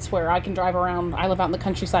United States, where I can drive around. I live out in the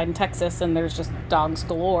countryside in Texas, and there's just dogs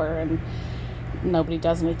galore, and nobody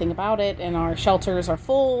does anything about it, and our shelters are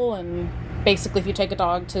full, and basically if you take a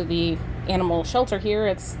dog to the animal shelter here,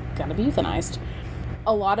 it's gonna be euthanized.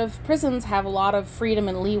 a lot of prisons have a lot of freedom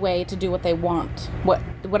and leeway to do what they want,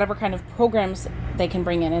 whatever kind of programs they can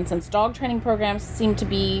bring in. And since dog training programs seem to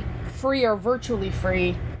be free or virtually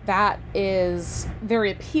free, that is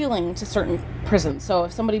very appealing to certain prisons. So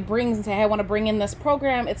if somebody brings and say, hey, I want to bring in this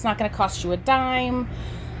program, it's not going to cost you a dime.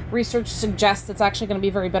 Research suggests it's actually going to be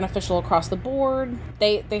very beneficial across the board.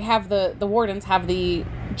 They have the wardens have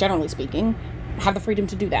generally speaking, have the freedom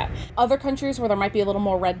to do that. Other countries where there might be a little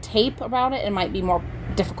more red tape about it, it might be more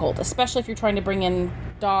difficult, especially if you're trying to bring in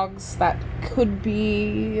dogs that could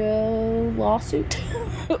be a lawsuit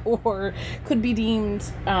or could be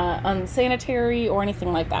deemed unsanitary or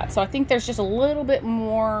anything like that. So I think there's just a little bit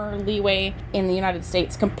more leeway in the United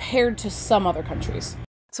States compared to some other countries.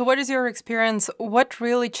 So what is your experience? What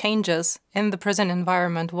really changes in the prison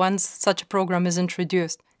environment once such a program is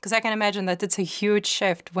introduced? Because I can imagine that it's a huge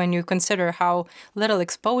shift when you consider how little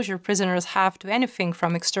exposure prisoners have to anything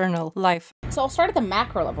from external life. So I'll start at the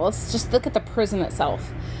macro level. Let's just look at the prison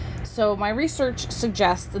itself. So my research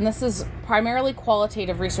suggests, and this is primarily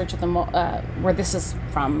qualitative research at the where this is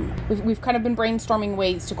from. We've kind of been brainstorming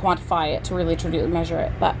ways to quantify it, to really try to measure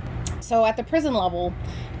it. But so at the prison level,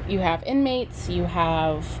 you have inmates, you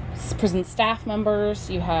have prison staff members,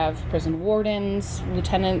 you have prison wardens,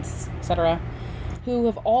 lieutenants, etc., who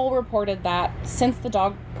have all reported that since the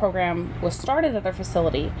dog program was started at their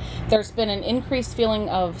facility, there's been an increased feeling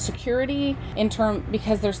of security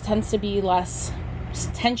because there tends to be less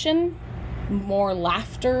tension, more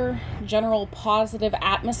laughter, general positive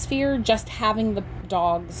atmosphere, just having the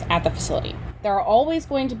dogs at the facility. There are always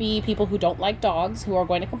going to be people who don't like dogs, who are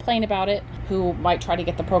going to complain about it, who might try to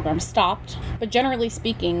get the program stopped. But generally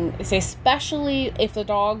speaking, especially if the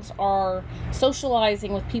dogs are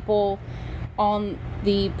socializing with people on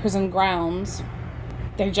the prison grounds,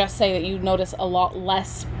 they just say that you notice a lot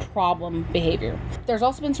less problem behavior. There's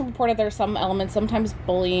also been some reported there are some elements, sometimes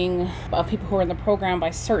bullying of people who are in the program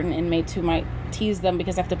by certain inmates who might tease them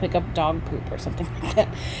because they have to pick up dog poop or something like that.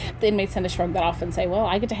 The inmates tend to shrug that off and say, well,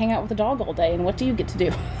 I get to hang out with the dog all day, and what do you get to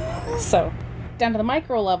do? So, down to the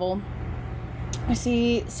micro level, we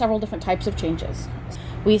see several different types of changes.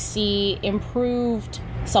 We see improved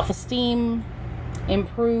self-esteem,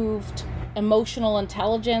 improved emotional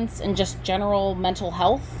intelligence, and just general mental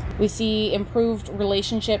health. We see improved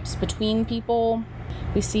relationships between people.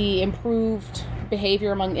 We see improved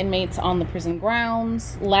behavior among inmates on the prison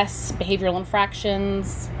grounds, less behavioral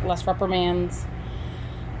infractions, less reprimands.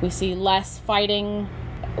 We see less fighting.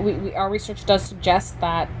 Our research does suggest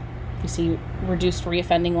that we see reduced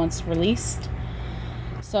reoffending once released.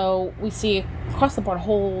 So we see across the board a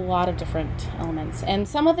whole lot of different elements, and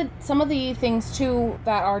some of the things too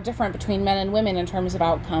that are different between men and women in terms of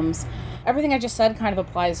outcomes. Everything I just said kind of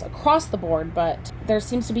applies across the board, but there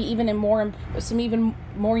seems to be some even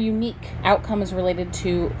more unique outcomes related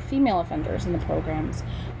to female offenders in the programs.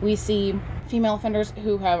 We see female offenders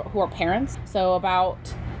who are parents. So about,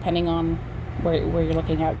 depending on where you're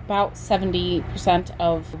looking at, about 70%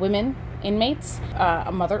 of women inmates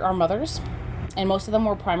are mothers. And most of them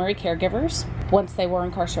were primary caregivers once they were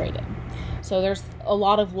incarcerated. So there's a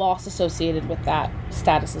lot of loss associated with that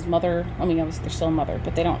status as mother. I mean, obviously they're still a mother,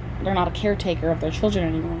 but they're not a caretaker of their children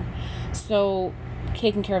anymore. So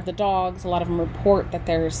taking care of the dogs, a lot of them report that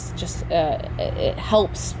there's just, it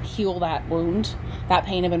helps heal that wound, that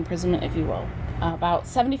pain of imprisonment, if you will. About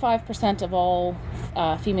 75% of all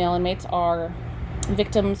female inmates are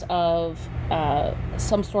victims of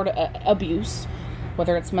some sort of abuse,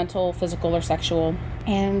 whether it's mental, physical, or sexual.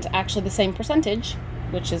 And actually the same percentage,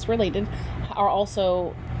 which is related, are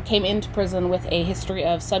also came into prison with a history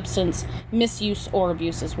of substance misuse or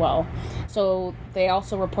abuse as well. So they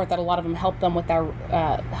also report that a lot of them help them with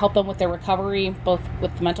their recovery, both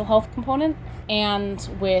with the mental health component and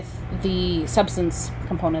with the substance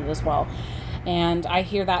component as well. And I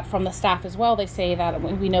hear that from the staff as well. They say that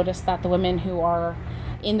we notice that the women who are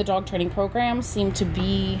in the dog training program seem to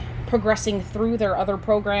be progressing through their other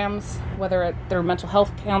programs, whether through mental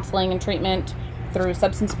health counseling and treatment, through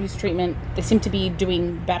substance abuse treatment. They seem to be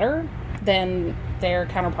doing better than their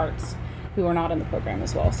counterparts who are not in the program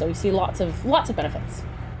as well. So we see lots of benefits.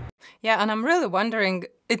 Yeah, and I'm really wondering,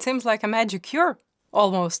 it seems like a magic cure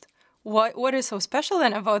almost. What is so special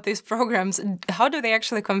then about these programs? How do they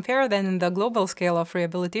actually compare then in the global scale of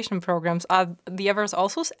rehabilitation programs? Are the others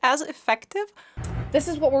also as effective? This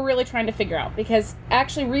is what we're really trying to figure out, because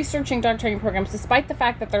actually researching dog training programs, despite the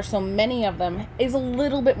fact that there's so many of them, is a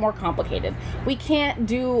little bit more complicated. We can't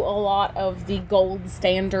do a lot of the gold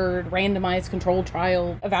standard randomized controlled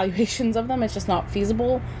trial evaluations of them. It's just not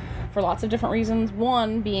feasible for lots of different reasons.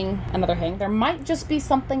 One being, another thing, there might just be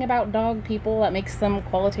something about dog people that makes them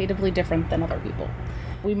qualitatively different than other people.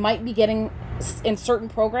 We might be getting, in certain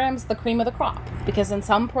programs, the cream of the crop, because in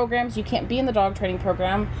some programs you can't be in the dog training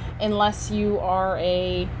program unless you are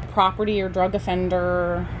a property or drug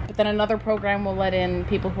offender. But then another program will let in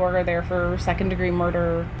people who are there for second-degree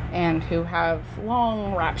murder and who have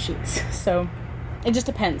long rap sheets. So it just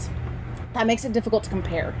depends. That makes it difficult to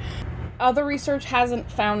compare. Other research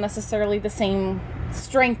hasn't found necessarily the same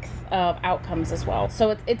strength of outcomes as well.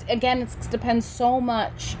 So it depends so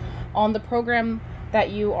much on the program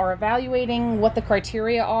that you are evaluating, what the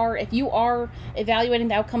criteria are. If you are evaluating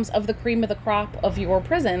the outcomes of the cream of the crop of your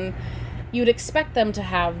prison, you'd expect them to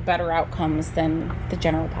have better outcomes than the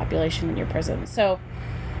general population in your prison. So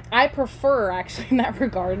I prefer, actually, in that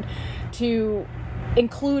regard, to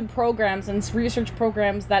include programs and research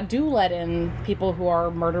programs that do let in people who are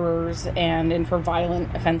murderers and in for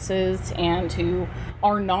violent offenses and who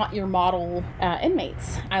are not your model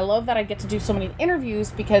inmates. I love that I get to do so many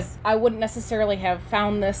interviews because I wouldn't necessarily have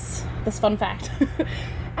found this fun fact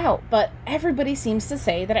out, but everybody seems to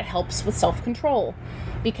say that it helps with self-control,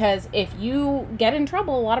 because if you get in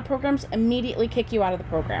trouble, a lot of programs immediately kick you out of the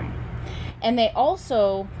program. And they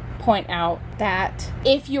also point out that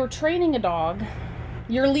if you're training a dog,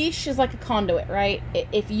 your leash is like a conduit, right?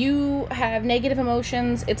 If you have negative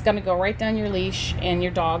emotions, it's going to go right down your leash and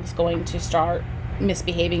your dog's going to start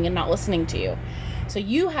misbehaving and not listening to you. So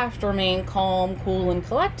you have to remain calm, cool, and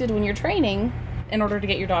collected when you're training in order to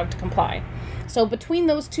get your dog to comply. So between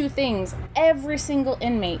those two things, every single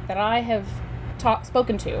inmate that I have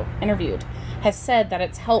spoken to, interviewed, has said that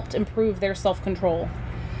it's helped improve their self-control.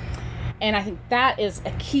 And I think that is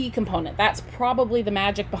a key component. That's probably the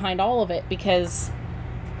magic behind all of it, because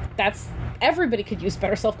everybody could use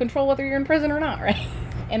better self-control whether you're in prison or not, right?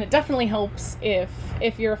 And it definitely helps if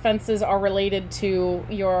your offenses are related to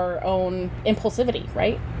your own impulsivity,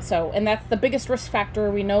 right? So, and that's the biggest risk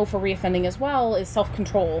factor we know for reoffending as well, is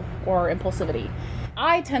self-control or impulsivity.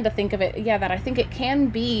 I tend to think of it, that I think it can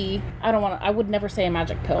be, I would never say a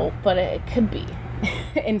magic pill, but it could be.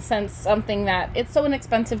 In sense, something that it's so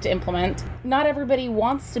inexpensive to implement. Not everybody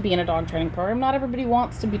wants to be in a dog training program. Not everybody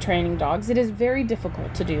wants to be training dogs. It is very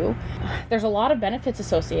difficult to do. There's a lot of benefits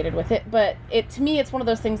associated with it, but to me, it's one of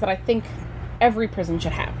those things that I think every prison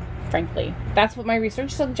should have, frankly. That's what my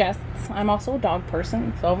research suggests. I'm also a dog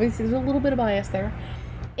person, so obviously there's a little bit of bias there.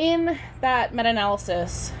 In that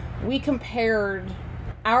meta-analysis, we compared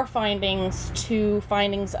our findings to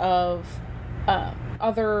findings of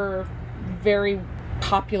other very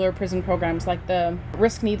popular prison programs like the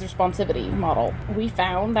risk needs responsivity model. We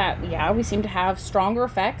found that, we seem to have stronger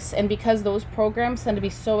effects, and because those programs tend to be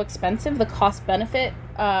so expensive, the cost-benefit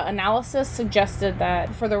analysis suggested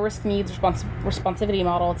that for the risk needs responsivity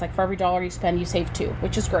model, it's like for every $1 you spend, you save $2,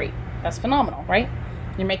 which is great. That's phenomenal, right?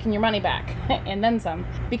 You're making your money back, and then some.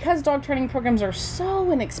 Because dog training programs are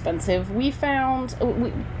so inexpensive, we found,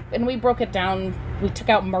 and we broke it down, we took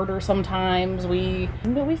out murder sometimes,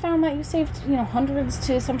 but we found that you saved, hundreds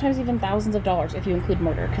to sometimes even thousands of dollars if you include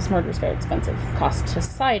murder, because murder is very expensive cost to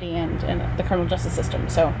society and the criminal justice system,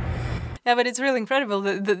 so. Yeah, but it's really incredible.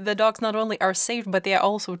 The dogs not only are safe, but they are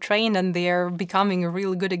also trained, and they are becoming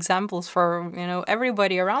really good examples for,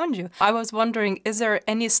 everybody around you. I was wondering, is there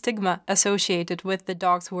any stigma associated with the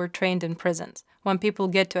dogs who are trained in prisons? When people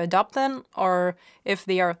get to adopt them, or if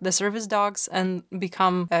they are the service dogs and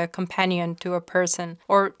become a companion to a person,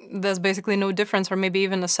 or there's basically no difference, or maybe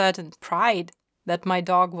even a certain pride that my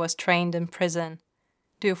dog was trained in prison.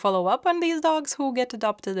 Do you follow up on these dogs who get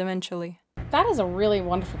adopted eventually? That is a really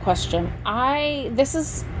wonderful question. This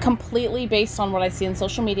is completely based on what I see in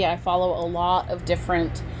social media. I follow a lot of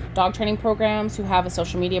different dog training programs who have a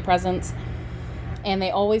social media presence, and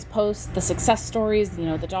they always post the success stories,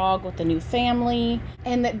 the dog with the new family,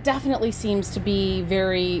 and that definitely seems to be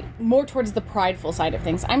very more towards the prideful side of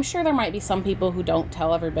things. I'm sure there might be some people who don't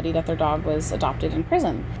tell everybody that their dog was adopted in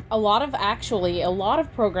prison. A lot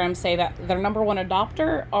of programs say that their number one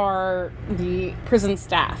adopter are the prison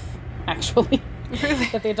staff, actually. Really?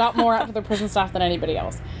 That they adopt more out of their prison staff than anybody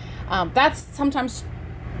else. That's sometimes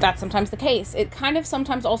the case. It kind of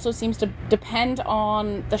sometimes also seems to depend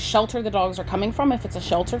on the shelter the dogs are coming from, if it's a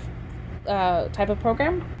shelter type of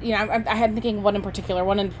program. I had thinking one in particular,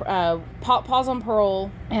 one in Paws on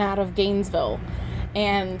Parole out of Gainesville.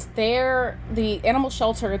 And the animal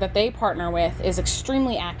shelter that they partner with is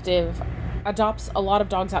extremely active, adopts a lot of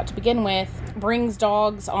dogs out to begin with, brings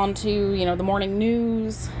dogs onto, the morning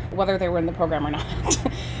news, whether they were in the program or not.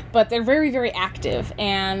 But they're very, very active,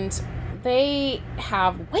 and they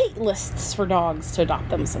have wait lists for dogs to adopt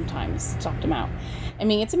them sometimes, adopt them out. I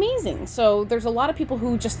mean, it's amazing. So there's a lot of people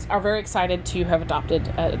who just are very excited to have adopted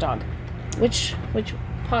a dog. Which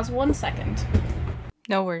pause 1 second.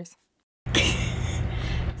 No worries.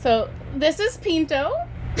 So this is Pinto.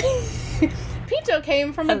 Pinto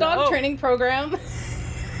came from a dog training program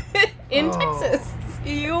in Texas.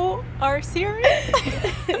 You are serious?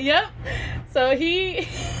 Yep. So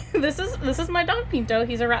this is my dog Pinto.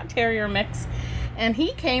 He's a rat terrier mix, and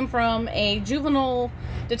he came from a juvenile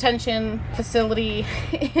detention facility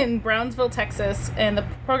in Brownsville, Texas, and the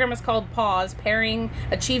program is called PAWS, Pairing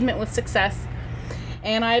Achievement with Success.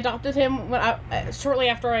 And I adopted him shortly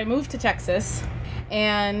after I moved to Texas,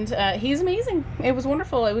 and he's amazing. It was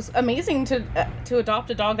wonderful. It was amazing to adopt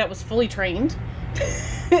a dog that was fully trained,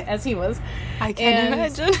 as he was. I can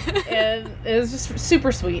imagine. And it was just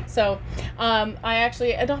super sweet. So I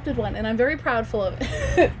actually adopted one, and I'm very proud of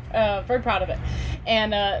it. Very proud of it.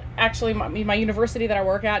 And actually, my university that I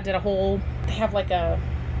work at they have like a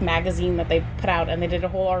magazine that they put out, and they did a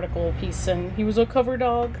whole article piece, and he was a cover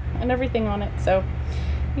dog and everything on it. So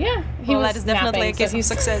yeah, that is definitely a case of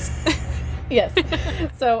success. Yes.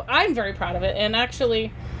 So I'm very proud of it. And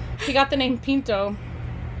actually, he got the name Pinto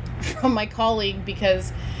from my colleague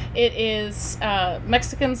because it is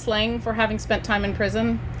Mexican slang for having spent time in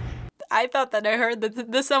prison. I thought that I heard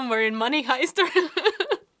this somewhere in Money Heist or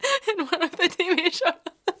in one of the TV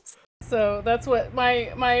shows. So that's what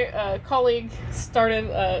my colleague started,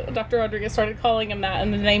 Dr. Rodriguez started calling him that,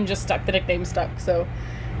 and the name just stuck, the nickname stuck. So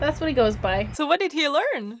that's what he goes by. So what did he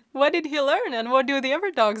learn? What did he learn, and what do the other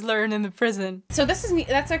dogs learn in the prison? So that's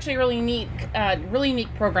actually a really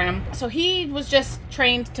unique program. So he was just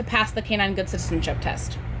trained to pass the Canine Good Citizenship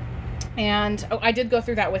test. And I did go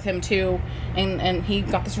through that with him too, and he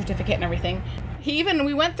got the certificate and everything.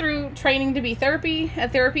 We went through training to be a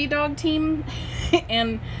therapy dog team,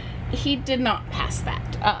 and he did not pass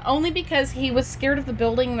that. Only because he was scared of the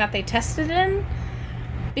building that they tested in,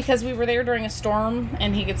 because we were there during a storm,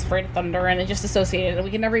 and he gets afraid of thunder, and it just associated, and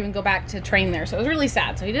we could never even go back to train there. So it was really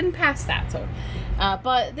sad. So he didn't pass that. So,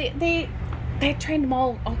 but they trained him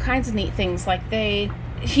all kinds of neat things. Like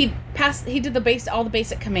he did all the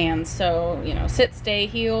basic commands. So, sit, stay,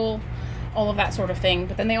 heel, all of that sort of thing.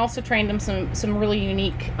 But then they also trained him some really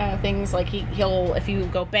unique things. Like he'll if you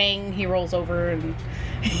go bang, he rolls over and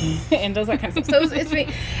and does that kind of stuff. So it's me.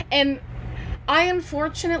 And I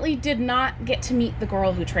unfortunately did not get to meet the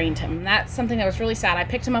girl who trained him. That's something that was really sad. I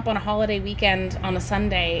picked him up on a holiday weekend on a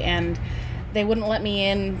Sunday, and they wouldn't let me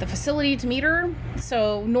in the facility to meet her.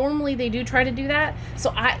 So normally they do try to do that.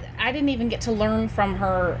 So I didn't even get to learn from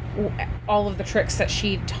her all of the tricks that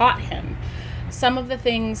she taught him. Some of the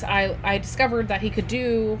things I discovered that he could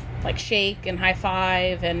do, like shake and high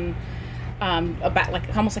five and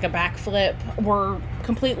almost like a backflip, were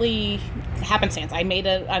completely happenstance. I made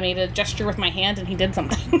a gesture with my hand, and he did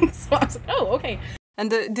something. So I was like, oh, okay. And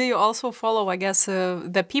do you also follow, I guess,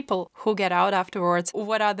 the people who get out afterwards?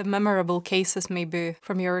 What are the memorable cases, maybe,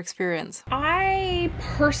 from your experience? I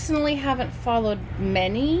personally haven't followed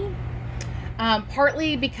many,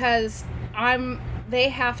 partly because they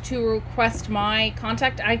have to request my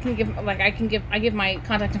contact. I give my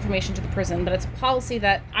contact information to the prison, but it's a policy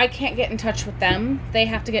that I can't get in touch with them. They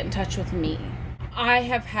have to get in touch with me. I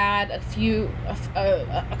have had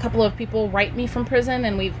a couple of people write me from prison,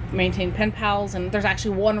 and we've maintained pen pals, and there's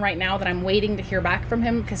actually one right now that I'm waiting to hear back from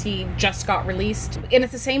him because he just got released. And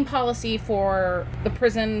it's the same policy for the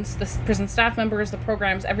prisons, the prison staff members, the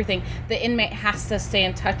programs, everything. The inmate has to stay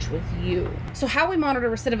in touch with you. So how we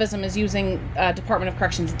monitor recidivism is using Department of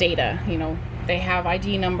Corrections data. They have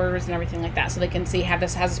ID numbers and everything like that, so they can see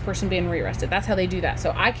has this person been rearrested. That's how they do that.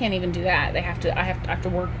 So I can't even do that. I have to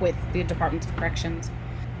work with the Department of Corrections.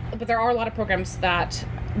 But there are a lot of programs that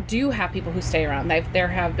do have people who stay around. There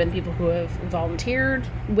have been people who have volunteered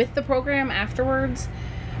with the program afterwards,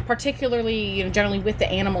 particularly generally with the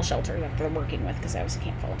animal shelter that they're working with, because I obviously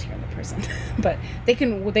can't volunteer in the prison, but they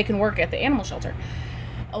can work at the animal shelter.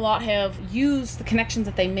 A lot have used the connections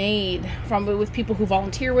that they made with people who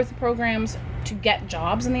volunteer with the programs to get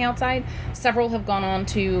jobs in the outside. Several have gone on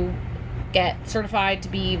to get certified to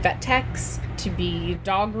be vet techs, to be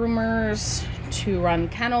dog groomers, to run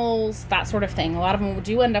kennels, that sort of thing. A lot of them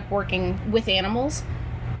do end up working with animals.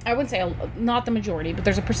 I wouldn't say not the majority, but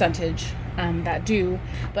there's a percentage that do.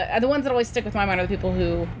 But the ones that always stick with my mind are the people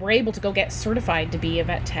who were able to go get certified to be a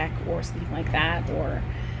vet tech or something like that. Or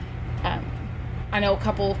I know a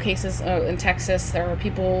couple of cases in Texas, there are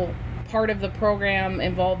people, part of the program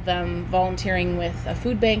involved them volunteering with a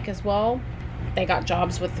food bank as well. They got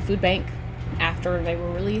jobs with the food bank after they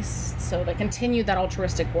were released. So they continued that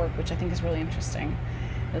altruistic work, which I think is really interesting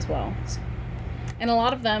as well. And a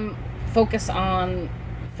lot of them focus on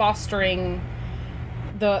fostering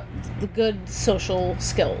the good social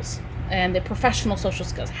skills and the professional social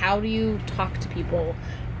skills. How do you talk to people,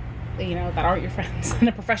 you know, that aren't your friends in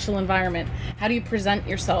a professional environment? How do you present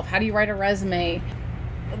yourself? How do you write a resume?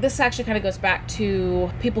 This actually kind of goes back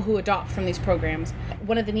to people who adopt from these programs.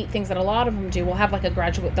 One of the neat things that a lot of them do, they'll have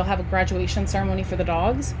a graduation ceremony for the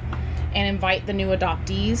dogs and invite the new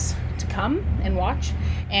adoptees to come and watch.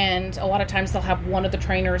 And a lot of times they'll have one of the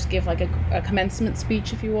trainers give like a commencement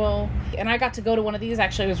speech, if you will. And I got to go to one of these.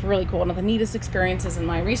 Actually, it was really cool. One of the neatest experiences in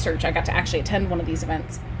my research. I got to actually attend one of these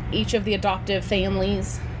events. Each of the adoptive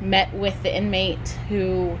families met with the inmate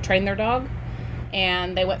who trained their dog,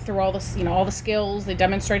 and they went through all this, you know, all the skills. They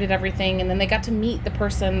demonstrated everything, and then they got to meet the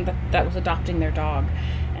person that was adopting their dog,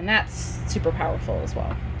 and that's super powerful as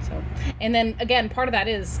well. So, and then again, part of that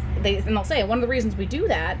is they'll say one of the reasons we do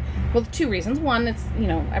that. Well, two reasons. One, it's, you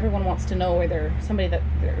know, everyone wants to know where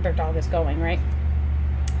their dog is going, right?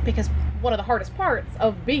 Because one of the hardest parts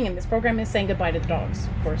of being in this program is saying goodbye to the dogs,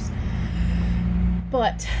 of course.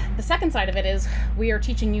 But the second side of it is we are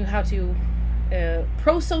teaching you how to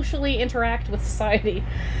pro-socially interact with society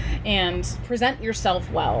and present yourself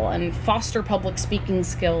well and foster public speaking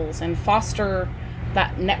skills and foster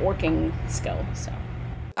that networking skill. So,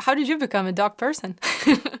 how did you become a dog person?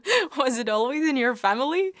 Was it always in your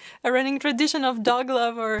family? A running tradition of dog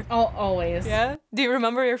love, or? Always. Yeah? Do you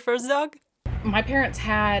remember your first dog? My parents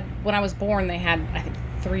had, when I was born, they had, I think,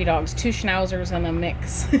 3 dogs, 2 schnauzers and a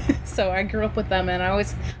mix. So I grew up with them, and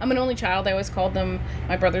I'm an only child. I always called them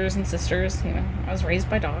my brothers and sisters. You know, I was raised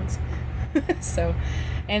by dogs. So,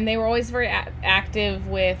 and they were always very active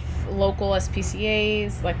with local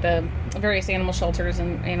SPCAs, like the various animal shelters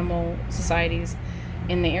and animal societies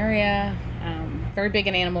in the area. Very big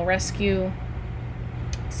in animal rescue.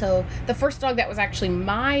 So the first dog that was actually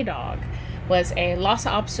my dog was a Lhasa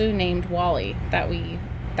Apso named Wally that we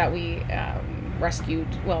rescued.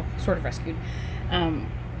 Well, sort of rescued.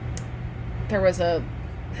 There was a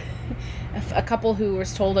couple who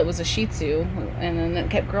was told it was a Shih Tzu, and then it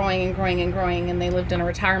kept growing and growing and growing, and they lived in a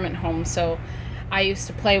retirement home. So I used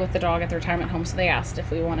to play with the dog at the retirement home, so they asked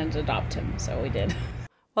if we wanted to adopt him, so we did.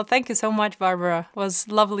 Well, thank you so much, Barbara. It was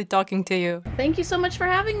lovely talking to you. Thank you so much for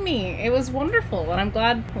having me. It was wonderful, and I'm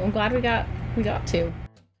glad we got to.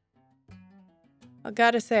 I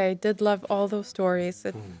gotta say, I did love all those stories.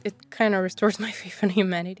 It kind of restores my faith in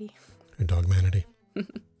humanity. Or dogmanity.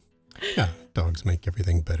 Yeah, dogs make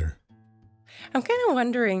everything better. I'm kind of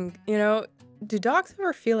wondering, you know, do dogs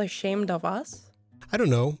ever feel ashamed of us? I don't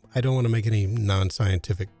know. I don't want to make any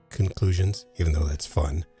non-scientific conclusions, even though that's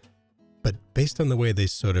fun. But based on the way they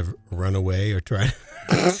sort of run away or try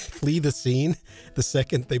to flee the scene the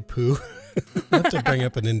second they poo, not to bring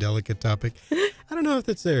up an indelicate topic, I don't know if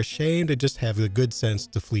it's they're ashamed or just have the good sense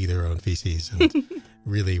to flee their own feces and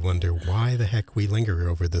really wonder why the heck we linger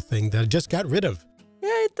over the thing that I just got rid of. Yeah,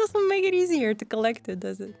 it doesn't make it easier to collect it,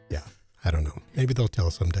 does it? Yeah, I don't know. Maybe they'll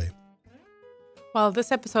tell someday. Well,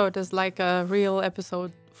 this episode is like a real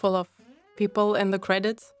episode full of people in the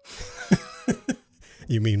credits.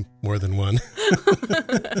 You mean more than one?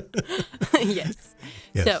 Yes.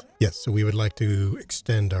 So we would like to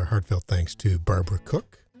extend our heartfelt thanks to Barbara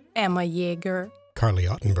Cooke, Emma Jäger, Carly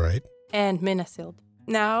Ottenbreit, and Mina Sild.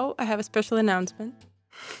 Now I have a special announcement.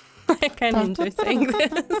 I kind of enjoy saying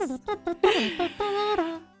this.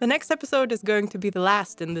 The next episode is going to be the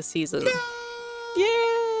last in the season. No!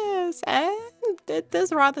 Yes, and it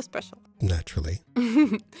is rather special. Naturally.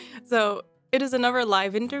 So it is another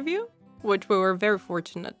live interview, which we were very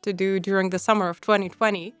fortunate to do during the summer of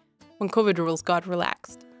 2020 when COVID rules got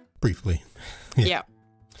relaxed. Briefly. Yeah.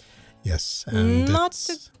 Yes. And not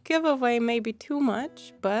to give away maybe too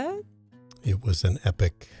much, but it was an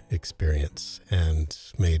epic experience and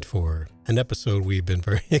made for an episode we've been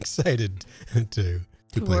very excited to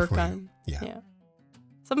play work for on. you. Yeah.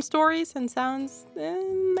 Some stories and sounds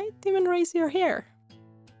might even raise your hair.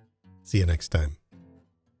 See you next time.